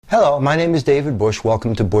Hello, my name is David Bush.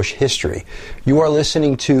 Welcome to Bush History. You are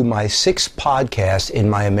listening to my sixth podcast in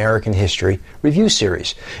my American History Review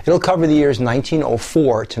Series. It'll cover the years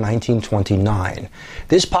 1904 to 1929.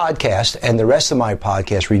 This podcast and the rest of my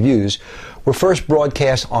podcast reviews were first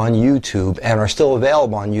broadcast on YouTube and are still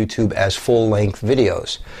available on YouTube as full-length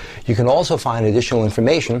videos. You can also find additional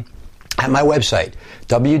information at my website,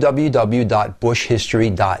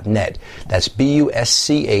 www.bushhistory.net. That's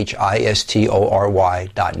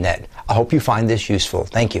BUSCHISTORY.net. I hope you find this useful.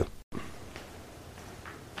 Thank you.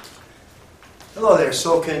 Hello there.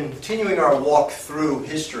 So continuing our walk through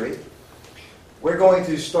history, we're going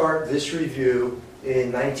to start this review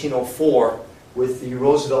in 1904 with the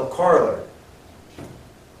Roosevelt corollary.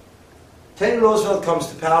 Teddy Roosevelt comes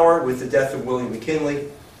to power with the death of William McKinley.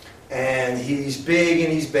 And he's big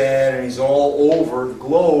and he's bad and he's all over the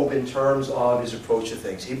globe in terms of his approach to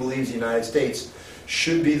things. He believes the United States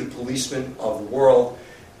should be the policeman of the world.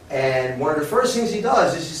 And one of the first things he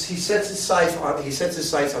does is he sets his sights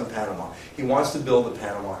on Panama. He wants to build the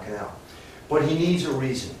Panama Canal. But he needs a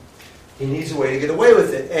reason. He needs a way to get away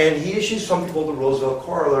with it. And he issues something called the Roosevelt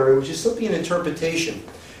Corollary, which is simply an interpretation.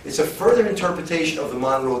 It's a further interpretation of the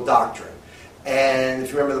Monroe Doctrine. And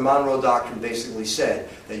if you remember, the Monroe Doctrine basically said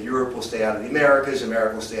that Europe will stay out of the Americas,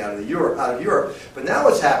 America will stay out of Europe. But now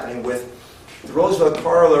what's happening with the Roosevelt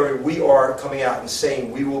Corollary, we are coming out and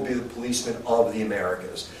saying we will be the policemen of the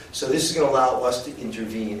Americas. So this is going to allow us to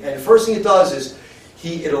intervene. And the first thing it does is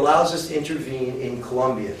it allows us to intervene in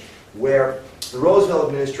Colombia, where the Roosevelt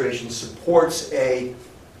administration supports a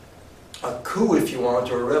coup, if you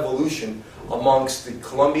want, or a revolution amongst the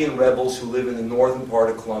Colombian rebels who live in the northern part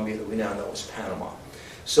of Colombia that we now know as Panama.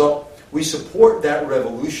 So we support that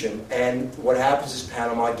revolution, and what happens is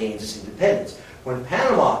Panama gains its independence. When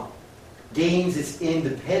Panama gains its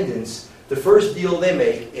independence, the first deal they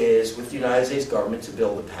make is with the United States government to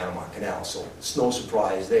build the Panama Canal. So it's no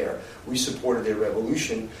surprise there. We supported their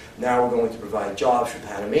revolution. Now we're going to provide jobs for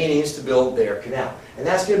Panamanians to build their canal. And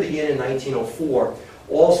that's going to begin in 1904.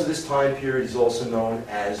 Also, this time period is also known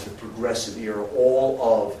as the Progressive Era. All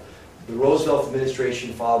of the Roosevelt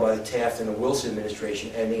administration, followed by the Taft and the Wilson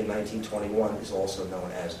administration, ending in 1921, is also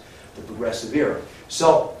known as the Progressive Era.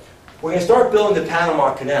 So, we're going to start building the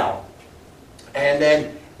Panama Canal. And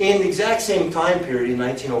then, in the exact same time period, in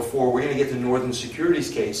 1904, we're going to get the Northern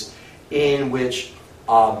Securities case, in which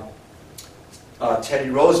Teddy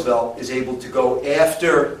Roosevelt is able to go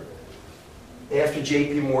after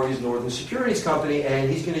J.P. Morgan's Northern Securities Company, and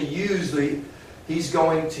he's going to use the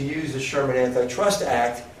Sherman Antitrust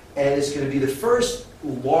Act, and it's going to be the first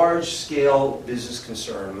large-scale business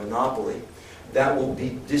concern, a monopoly, that will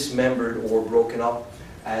be dismembered or broken up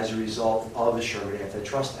as a result of the Sherman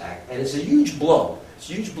Antitrust Act. And it's a huge blow. It's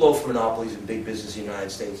a huge blow for monopolies and big business in the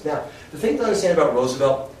United States. Now, the thing to understand about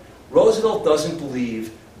Roosevelt doesn't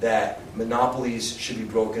believe that monopolies should be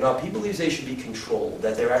broken up. He believes they should be controlled,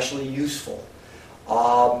 that they're actually useful.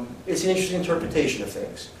 It's an interesting interpretation of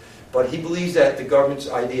things. But he believes that the government's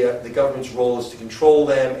role is to control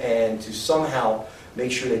them and to somehow make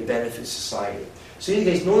sure they benefit society. So in any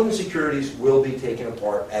case, Northern Securities will be taken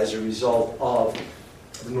apart as a result of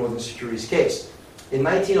the Northern Securities case. In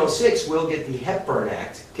 1906, we'll get the Hepburn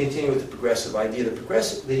Act, continuing with the progressive idea.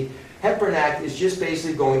 The Hepburn Act is just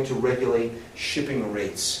basically going to regulate shipping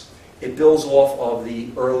rates. It builds off of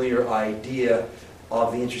the earlier idea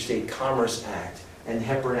of the Interstate Commerce Act, and the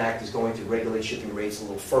Hepburn Act is going to regulate shipping rates a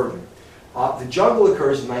little further. The jungle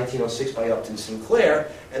occurs in 1906 by Upton Sinclair,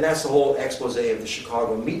 and that's the whole expose of the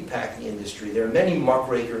Chicago meatpacking industry. There are many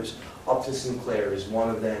muckrakers. Upton Sinclair is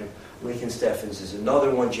one of them. Lincoln Steffens is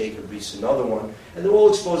another one. Jacob Riis another one. And they're all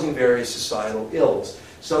exposing various societal ills.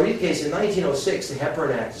 So in any case, in 1906, the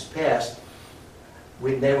Hepburn Act is passed.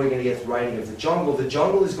 Then we're going to get the writing of the Jungle. The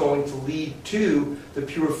Jungle is going to lead to the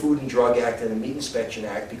Pure Food and Drug Act and the Meat Inspection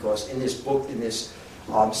Act, because in this book, in this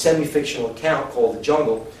semi-fictional account called The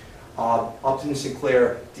Jungle, Upton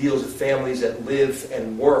Sinclair deals with families that live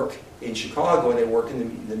and work in Chicago, and they work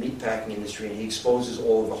in the meatpacking industry, and he exposes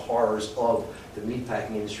all of the horrors of the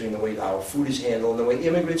meatpacking industry and the way our food is handled and the way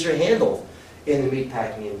immigrants are handled in the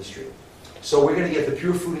meatpacking industry. So we're going to get the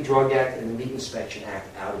Pure Food and Drug Act and the Meat Inspection Act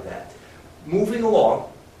out of that. Moving along,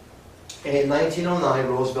 in 1909,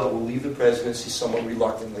 Roosevelt will leave the presidency somewhat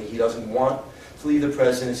reluctantly. He doesn't want to leave the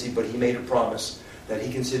presidency, but he made a promise that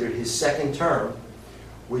he considered his second term,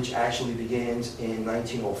 which actually begins in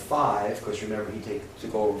 1905, because remember, he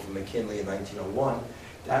took over from McKinley in 1901.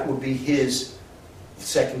 That would be his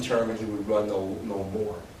second term, and he would run no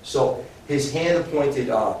more. So his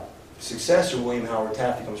hand-appointed successor, William Howard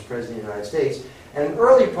Taft, becomes president of the United States. And an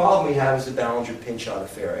early problem we have is the Ballinger Pinchot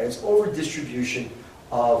affair, and it's over-distribution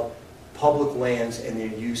of public lands and their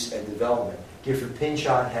use and development. Gifford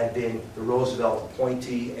Pinchot had been the Roosevelt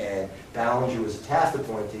appointee, and Ballinger was a Taft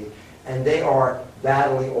appointee, and they are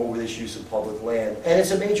battling over this use of public land. And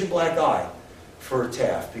it's a major black eye for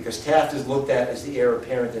Taft, because Taft is looked at as the heir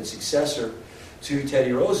apparent and successor to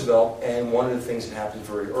Teddy Roosevelt, and one of the things that happened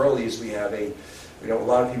very early is we have a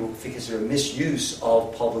lot of people think it's a misuse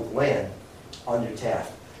of public land under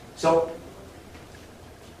Taft. So,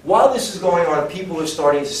 while this is going on, people are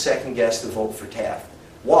starting to second-guess the vote for Taft.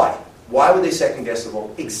 Why? Why would they second-guess the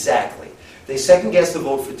vote? Exactly. They second-guess the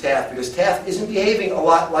vote for Taft because Taft isn't behaving a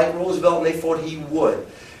lot like Roosevelt, and they thought he would.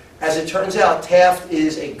 As it turns out, Taft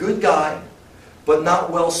is a good guy, but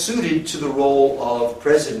not well suited to the role of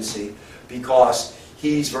presidency because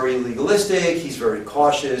he's very legalistic, he's very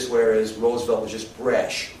cautious, whereas Roosevelt was just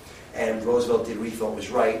brash. And Roosevelt did what he thought was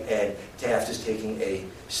right, and Taft is taking a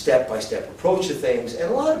step-by-step approach to things. And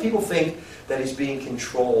a lot of people think that he's being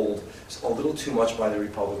controlled a little too much by the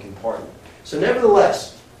Republican Party. So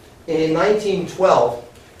nevertheless, in 1912,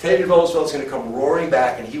 Teddy Roosevelt's going to come roaring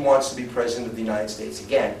back, and he wants to be president of the United States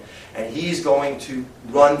again. And he's going to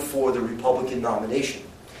run for the Republican nomination.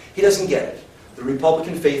 He doesn't get it. The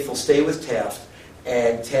Republican faithful stay with Taft,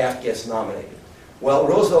 and Taft gets nominated. Well,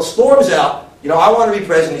 Roosevelt storms out. I want to be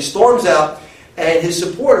president. He storms out, and his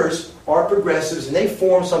supporters are progressives, and they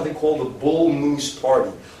form something called the Bull Moose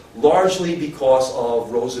Party, largely because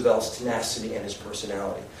of Roosevelt's tenacity and his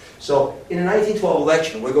personality. So, in the 1912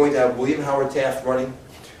 election, we're going to have William Howard Taft running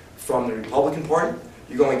from the Republican Party.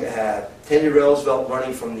 You're going to have Teddy Roosevelt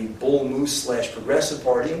running from the Bull Moose/Progressive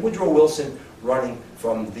Party, and Woodrow Wilson running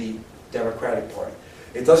from the Democratic Party.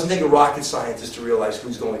 It doesn't take a rocket scientist to realize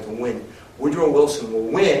who's going to win. Woodrow Wilson will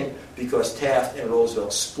win because Taft and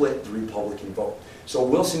Roosevelt split the Republican vote. So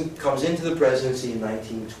Wilson comes into the presidency in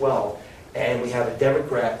 1912, and we have a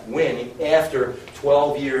Democrat winning after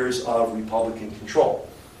 12 years of Republican control.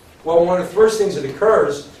 Well, one of the first things that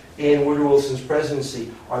occurs in Woodrow Wilson's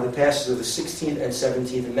presidency are the passage of the 16th and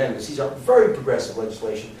 17th Amendments. These are very progressive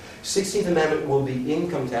legislation. 16th Amendment will be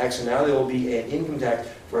income tax, and now there will be an income tax,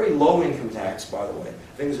 very low income tax, by the way.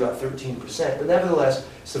 I think it's about 13%. But nevertheless,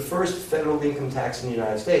 it's the first federal income tax in the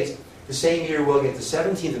United States. The same year, we'll get the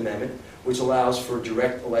 17th Amendment, which allows for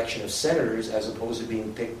direct election of senators as opposed to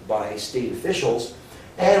being picked by state officials.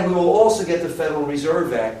 And we will also get the Federal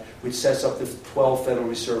Reserve Act, which sets up the 12 Federal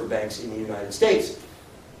Reserve Banks in the United States.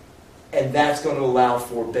 And that's going to allow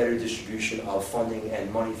for better distribution of funding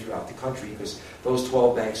and money throughout the country because those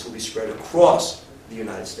 12 banks will be spread across the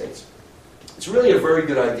United States. It's really a very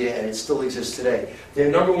good idea, and it still exists today.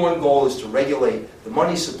 Their number one goal is to regulate the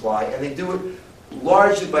money supply, and they do it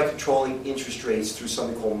largely by controlling interest rates through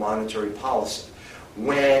something called monetary policy.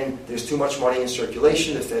 When there's too much money in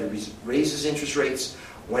circulation, the Fed raises interest rates.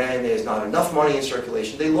 When there's not enough money in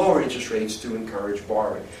circulation, they lower interest rates to encourage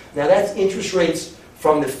borrowing. Now that's interest rates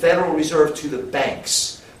from the Federal Reserve to the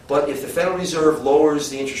banks. But if the Federal Reserve lowers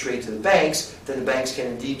the interest rate to the banks, then the banks can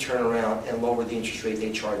indeed turn around and lower the interest rate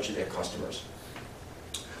they charge to their customers.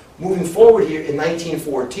 Moving forward here, in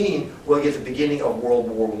 1914, we'll get the beginning of World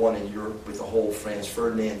War I in Europe with the whole Franz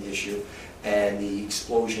Ferdinand issue and the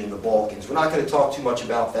explosion in the Balkans. We're not going to talk too much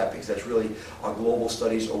about that because that's really a global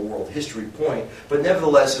studies or world history point. But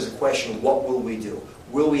nevertheless, there's a question, what will we do?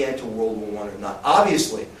 Will we enter World War I or not?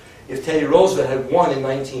 Obviously, if Teddy Roosevelt had won in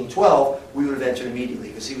 1912, we would have entered immediately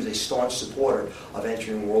because he was a staunch supporter of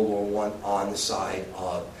entering World War I on the side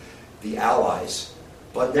of the Allies.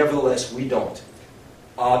 But nevertheless, we don't.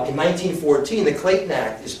 In 1914, the Clayton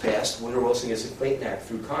Act is passed. Woodrow Wilson gets the Clayton Act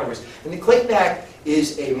through Congress. And the Clayton Act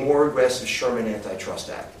is a more aggressive Sherman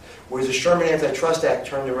Antitrust Act. Whereas the Sherman Antitrust Act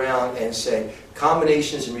turned around and said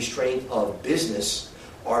combinations and restraint of business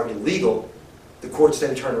are illegal, the courts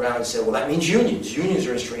then turned around and said, well, that means unions. Unions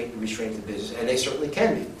are restrained to business, and they certainly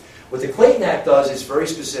can be. What the Clayton Act does is very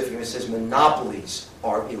specific, and it says monopolies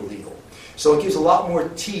are illegal. So it gives a lot more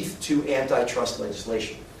teeth to antitrust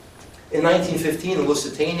legislation. In 1915, the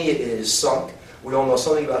Lusitania is sunk. We all know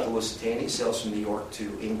something about the Lusitania. It sails from New York to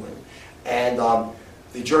England. And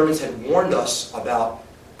the Germans had warned us about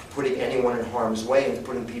putting anyone in harm's way and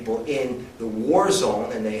putting people in the war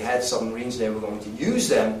zone, and they had submarines, they were going to use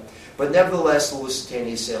them. But nevertheless, the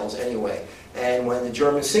Lusitania sails anyway. And when the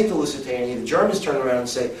Germans sink the Lusitania, the Germans turn around and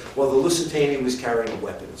say, well, the Lusitania was carrying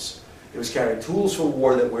weapons. It was carrying tools for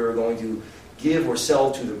war that we were going to give or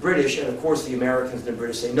sell to the British. And of course, the Americans and the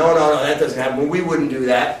British say, no, that doesn't happen. We wouldn't do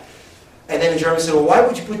that. And then the Germans said, well, why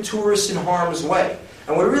would you put tourists in harm's way?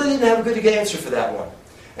 And we really didn't have a good answer for that one.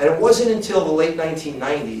 And it wasn't until the late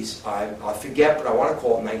 1990s, I forget, but I want to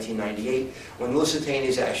call it 1998, when the Lusitania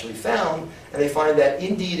is actually found, and they find that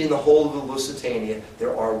indeed in the whole of the Lusitania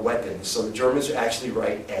there are weapons. So the Germans are actually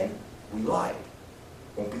right, and we lied.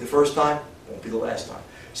 Won't be the first time, won't be the last time.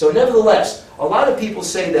 So nevertheless, a lot of people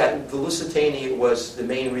say that the Lusitania was the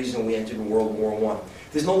main reason we entered World War I.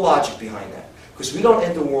 There's no logic behind that, because we don't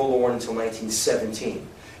enter World War I until 1917.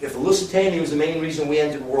 If the Lusitania was the main reason we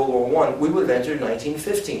entered World War I, we would have entered in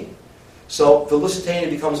 1915. So the Lusitania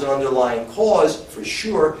becomes an underlying cause, for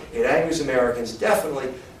sure. It angers Americans,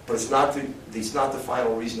 definitely, but it's not the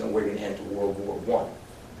final reason that we're going to enter World War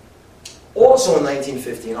I. Also in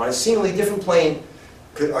 1915, on a seemingly different plane,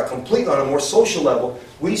 on a more social level,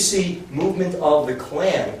 we see movement of the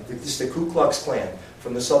Klan, this is the Ku Klux Klan,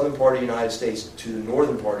 from the southern part of the United States to the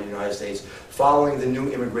northern part of the United States, following the new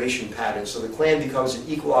immigration pattern. So the Klan becomes an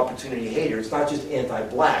equal opportunity hater. It's not just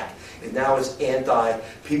anti-black. And now it's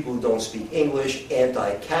anti-people who don't speak English,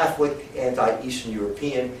 anti-Catholic, anti-Eastern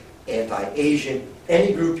European, anti-Asian.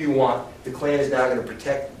 Any group you want, the Klan is now going to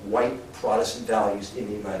protect white Protestant values in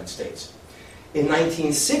the United States. In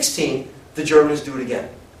 1916, the Germans do it again.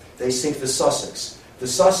 They sink the Sussex. The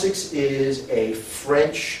Sussex is a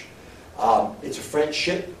French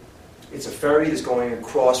ship. It's a ferry that's going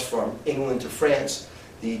across from England to France.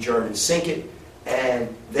 The Germans sink it,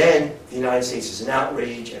 and then the United States is in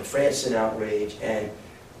outrage, and France is in outrage, and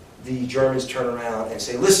the Germans turn around and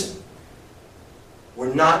say, listen,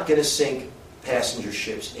 we're not going to sink passenger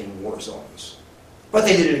ships in war zones. But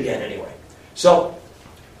they did it again anyway. So,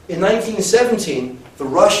 in 1917, the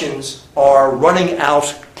Russians are running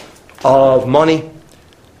out of money.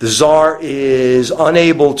 The Tsar is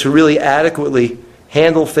unable to really adequately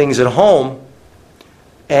handle things at home,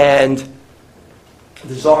 and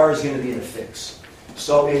the Tsar is going to be in a fix.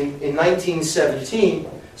 So in 1917,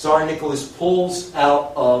 Tsar Nicholas pulls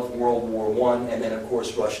out of World War I, and then of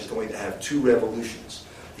course Russia is going to have two revolutions.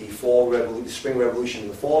 The Spring Revolution and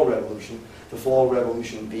the Fall Revolution. The Fall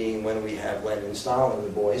Revolution being when we have Lenin and Stalin and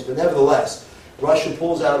the boys. But nevertheless, Russia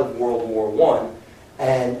pulls out of World War I,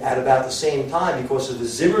 and at about the same time, because of the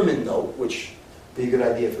Zimmerman Note, which would be a good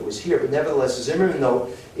idea if it was here, but nevertheless, the Zimmerman Note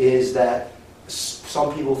is that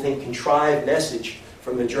some people think contrived message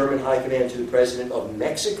from the German High Command to the President of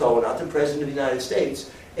Mexico, not the President of the United States,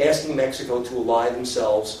 asking Mexico to ally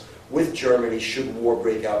themselves with Germany should war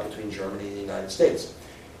break out between Germany and the United States.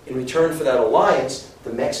 In return for that alliance,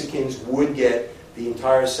 the Mexicans would get the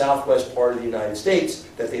entire southwest part of the United States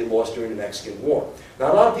that they lost during the Mexican War.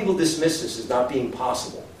 Now, a lot of people dismiss this as not being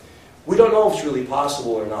possible. We don't know if it's really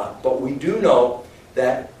possible or not, but we do know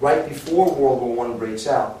that right before World War I breaks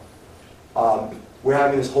out, we're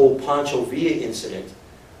having this whole Pancho Villa incident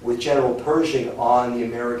with General Pershing on the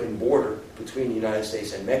American border between the United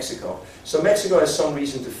States and Mexico. So Mexico has some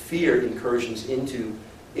reason to fear incursions into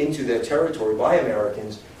their territory by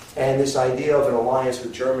Americans, and this idea of an alliance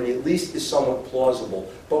with Germany at least is somewhat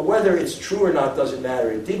plausible. But whether it's true or not doesn't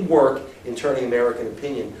matter. It did work in turning American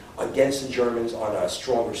opinion against the Germans on a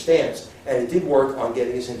stronger stance, and it did work on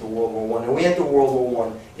getting us into World War I. And we entered World War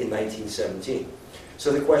I in 1917.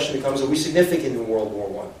 So the question becomes, are we significant in World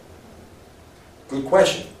War I? Good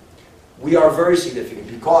question. We are very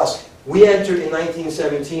significant because we entered in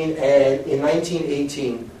 1917, and in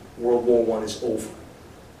 1918, World War I is over.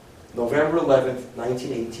 November 11th,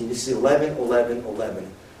 1918. This is 11/11/11.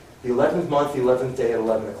 The 11th month, the 11th day at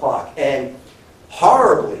 11 o'clock. And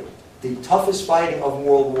horribly, the toughest fighting of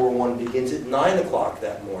World War I begins at 9 o'clock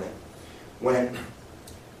that morning, when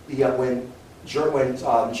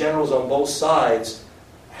generals on both sides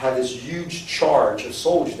have this huge charge of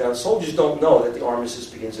soldiers. Now, the soldiers don't know that the armistice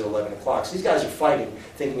begins at 11 o'clock. So these guys are fighting,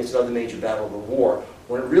 thinking it's another major battle of the war,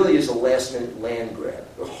 when it really is a last-minute land grab.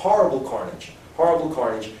 A horrible carnage. Horrible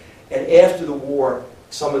carnage. And after the war,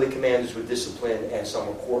 some of the commanders were disciplined and some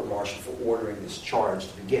were court-martialed for ordering this charge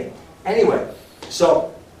to begin. Anyway,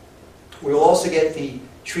 so we'll also get the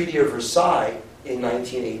Treaty of Versailles in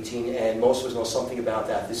 1918, and most of us know something about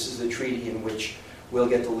that. This is the treaty in which we'll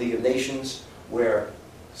get the League of Nations, where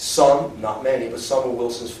some, not many, but some of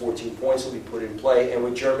Wilson's 14 points will be put in play, and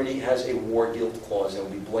where Germany has a war guilt clause and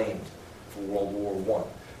will be blamed for World War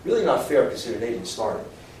I. Really not fair, considering they didn't start it.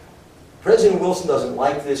 President Wilson doesn't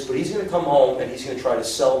like this, but he's going to come home and he's going to try to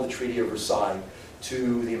sell the Treaty of Versailles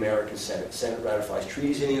to the American Senate. The Senate ratifies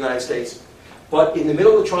treaties in the United States. But in the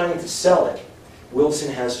middle of trying to sell it,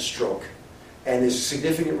 Wilson has a stroke. And there's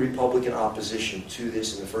significant Republican opposition to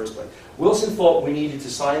this in the first place. Wilson thought we needed to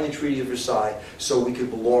sign the Treaty of Versailles so we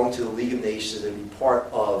could belong to the League of Nations and be part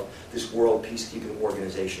of this world peacekeeping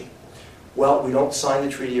organization. Well, we don't sign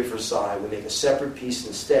the Treaty of Versailles. We make a separate peace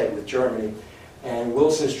instead with Germany. And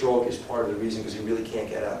Wilson's stroke is part of the reason because he really can't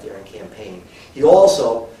get out there and campaign. He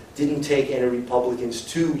also didn't take any Republicans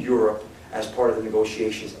to Europe as part of the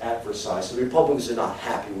negotiations at Versailles. So the Republicans are not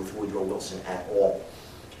happy with Woodrow Wilson at all.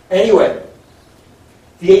 Anyway,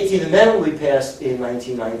 the 18th Amendment will be passed in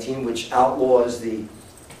 1919, which outlaws the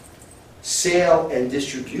sale and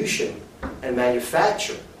distribution and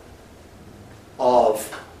manufacture of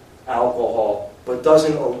alcohol, but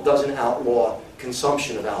doesn't outlaw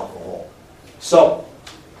consumption of alcohol. So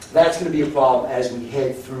that's going to be a problem as we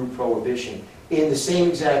head through Prohibition. In the same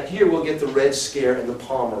exact year, we'll get the Red Scare and the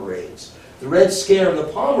Palmer Raids. The Red Scare and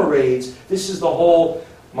the Palmer Raids, this is the whole,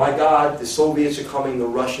 my God, the Soviets are coming, the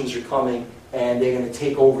Russians are coming, and they're going to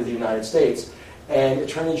take over the United States. And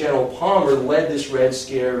Attorney General Palmer led this Red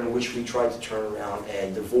Scare in which we tried to turn around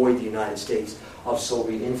and devoid the United States of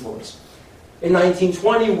Soviet influence. In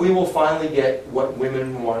 1920, we will finally get what women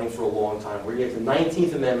have been wanting for a long time. We're going to get the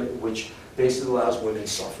 19th Amendment, which basically allows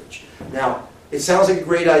women's suffrage. Now, it sounds like a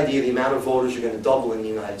great idea. The amount of voters are going to double in the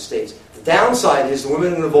United States. The downside is the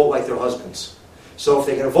women are going to vote like their husbands. So if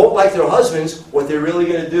they're going to vote like their husbands, what they're really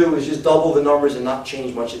going to do is just double the numbers and not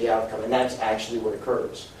change much of the outcome. And that's actually what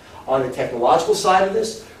occurs. On the technological side of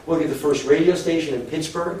this, we'll get the first radio station in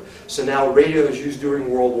Pittsburgh. So now radio that was used during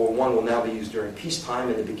World War I will now be used during peacetime,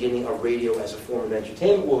 and the beginning of radio as a form of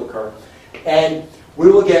entertainment will occur. And we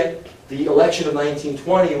will get the election of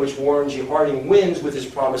 1920 in which Warren G. Harding wins with his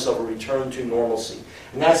promise of a return to normalcy.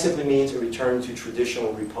 And that simply means a return to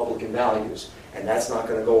traditional Republican values. And that's not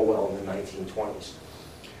going to go well in the 1920s.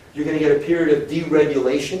 You're going to get a period of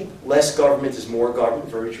deregulation. Less government is more government,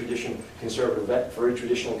 very traditional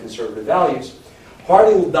conservative values.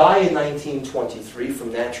 Harding will die in 1923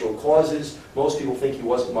 from natural causes. Most people think he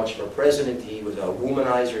wasn't much of a president. He was a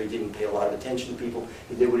womanizer. He didn't pay a lot of attention to people.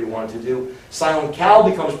 He did what he wanted to do. Silent Cal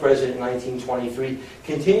becomes president in 1923,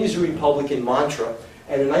 continues the Republican mantra,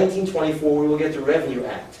 and in 1924 we will get the Revenue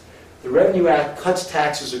Act. The Revenue Act cuts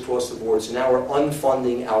taxes across the board, so now we're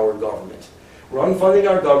unfunding our government. We're unfunding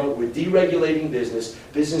our government, we're deregulating business.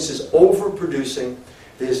 Business is overproducing.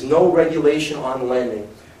 There's no regulation on lending.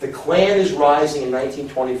 The Klan is rising in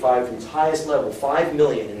 1925 from its highest level, 5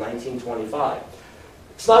 million in 1925.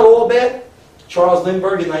 It's not all bad. Charles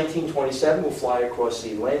Lindbergh in 1927 will fly across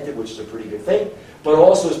the Atlantic, which is a pretty good thing. But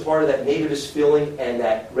also as part of that nativist feeling and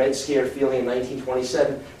that Red Scare feeling in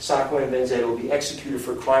 1927, Sacco and Vanzetti will be executed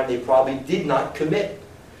for a crime they probably did not commit.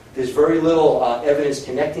 There's very little evidence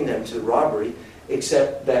connecting them to the robbery,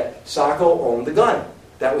 except that Sacco owned the gun.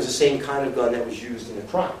 That was the same kind of gun that was used in the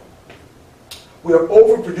crime. We are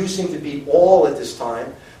overproducing to beat all at this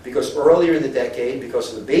time because earlier in the decade,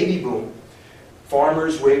 because of the baby boom,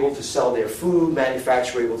 farmers were able to sell their food,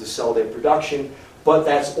 manufacturers were able to sell their production, but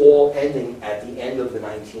that's all ending at the end of the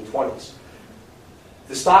 1920s.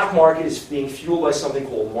 The stock market is being fueled by something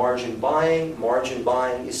called margin buying. Margin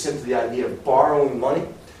buying is simply the idea of borrowing money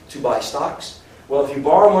to buy stocks. Well, if you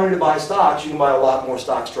borrow money to buy stocks, you can buy a lot more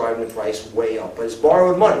stocks, driving the price way up. But it's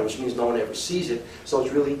borrowed money, which means no one ever sees it, so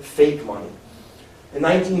it's really fake money. In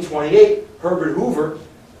 1928, Herbert Hoover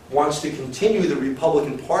wants to continue the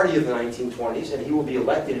Republican Party of the 1920s, and he will be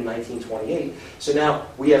elected in 1928. So now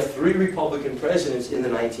we have 3 Republican presidents in the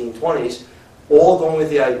 1920s, all going with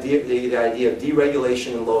the idea of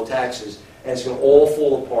deregulation and low taxes, and it's going to all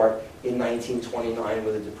fall apart in 1929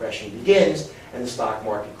 when the Depression begins and the stock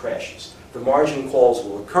market crashes. The margin calls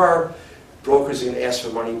will occur. Brokers are going to ask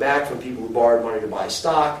for money back from people who borrowed money to buy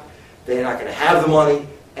stock. They're not going to have the money,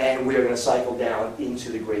 and we are going to cycle down into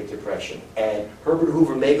the Great Depression. And Herbert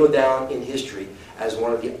Hoover may go down in history as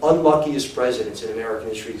one of the unluckiest presidents in American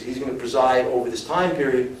history, because he's going to preside over this time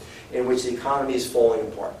period in which the economy is falling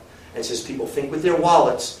apart. And since people think with their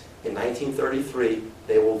wallets, in 1933,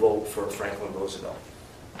 they will vote for Franklin Roosevelt.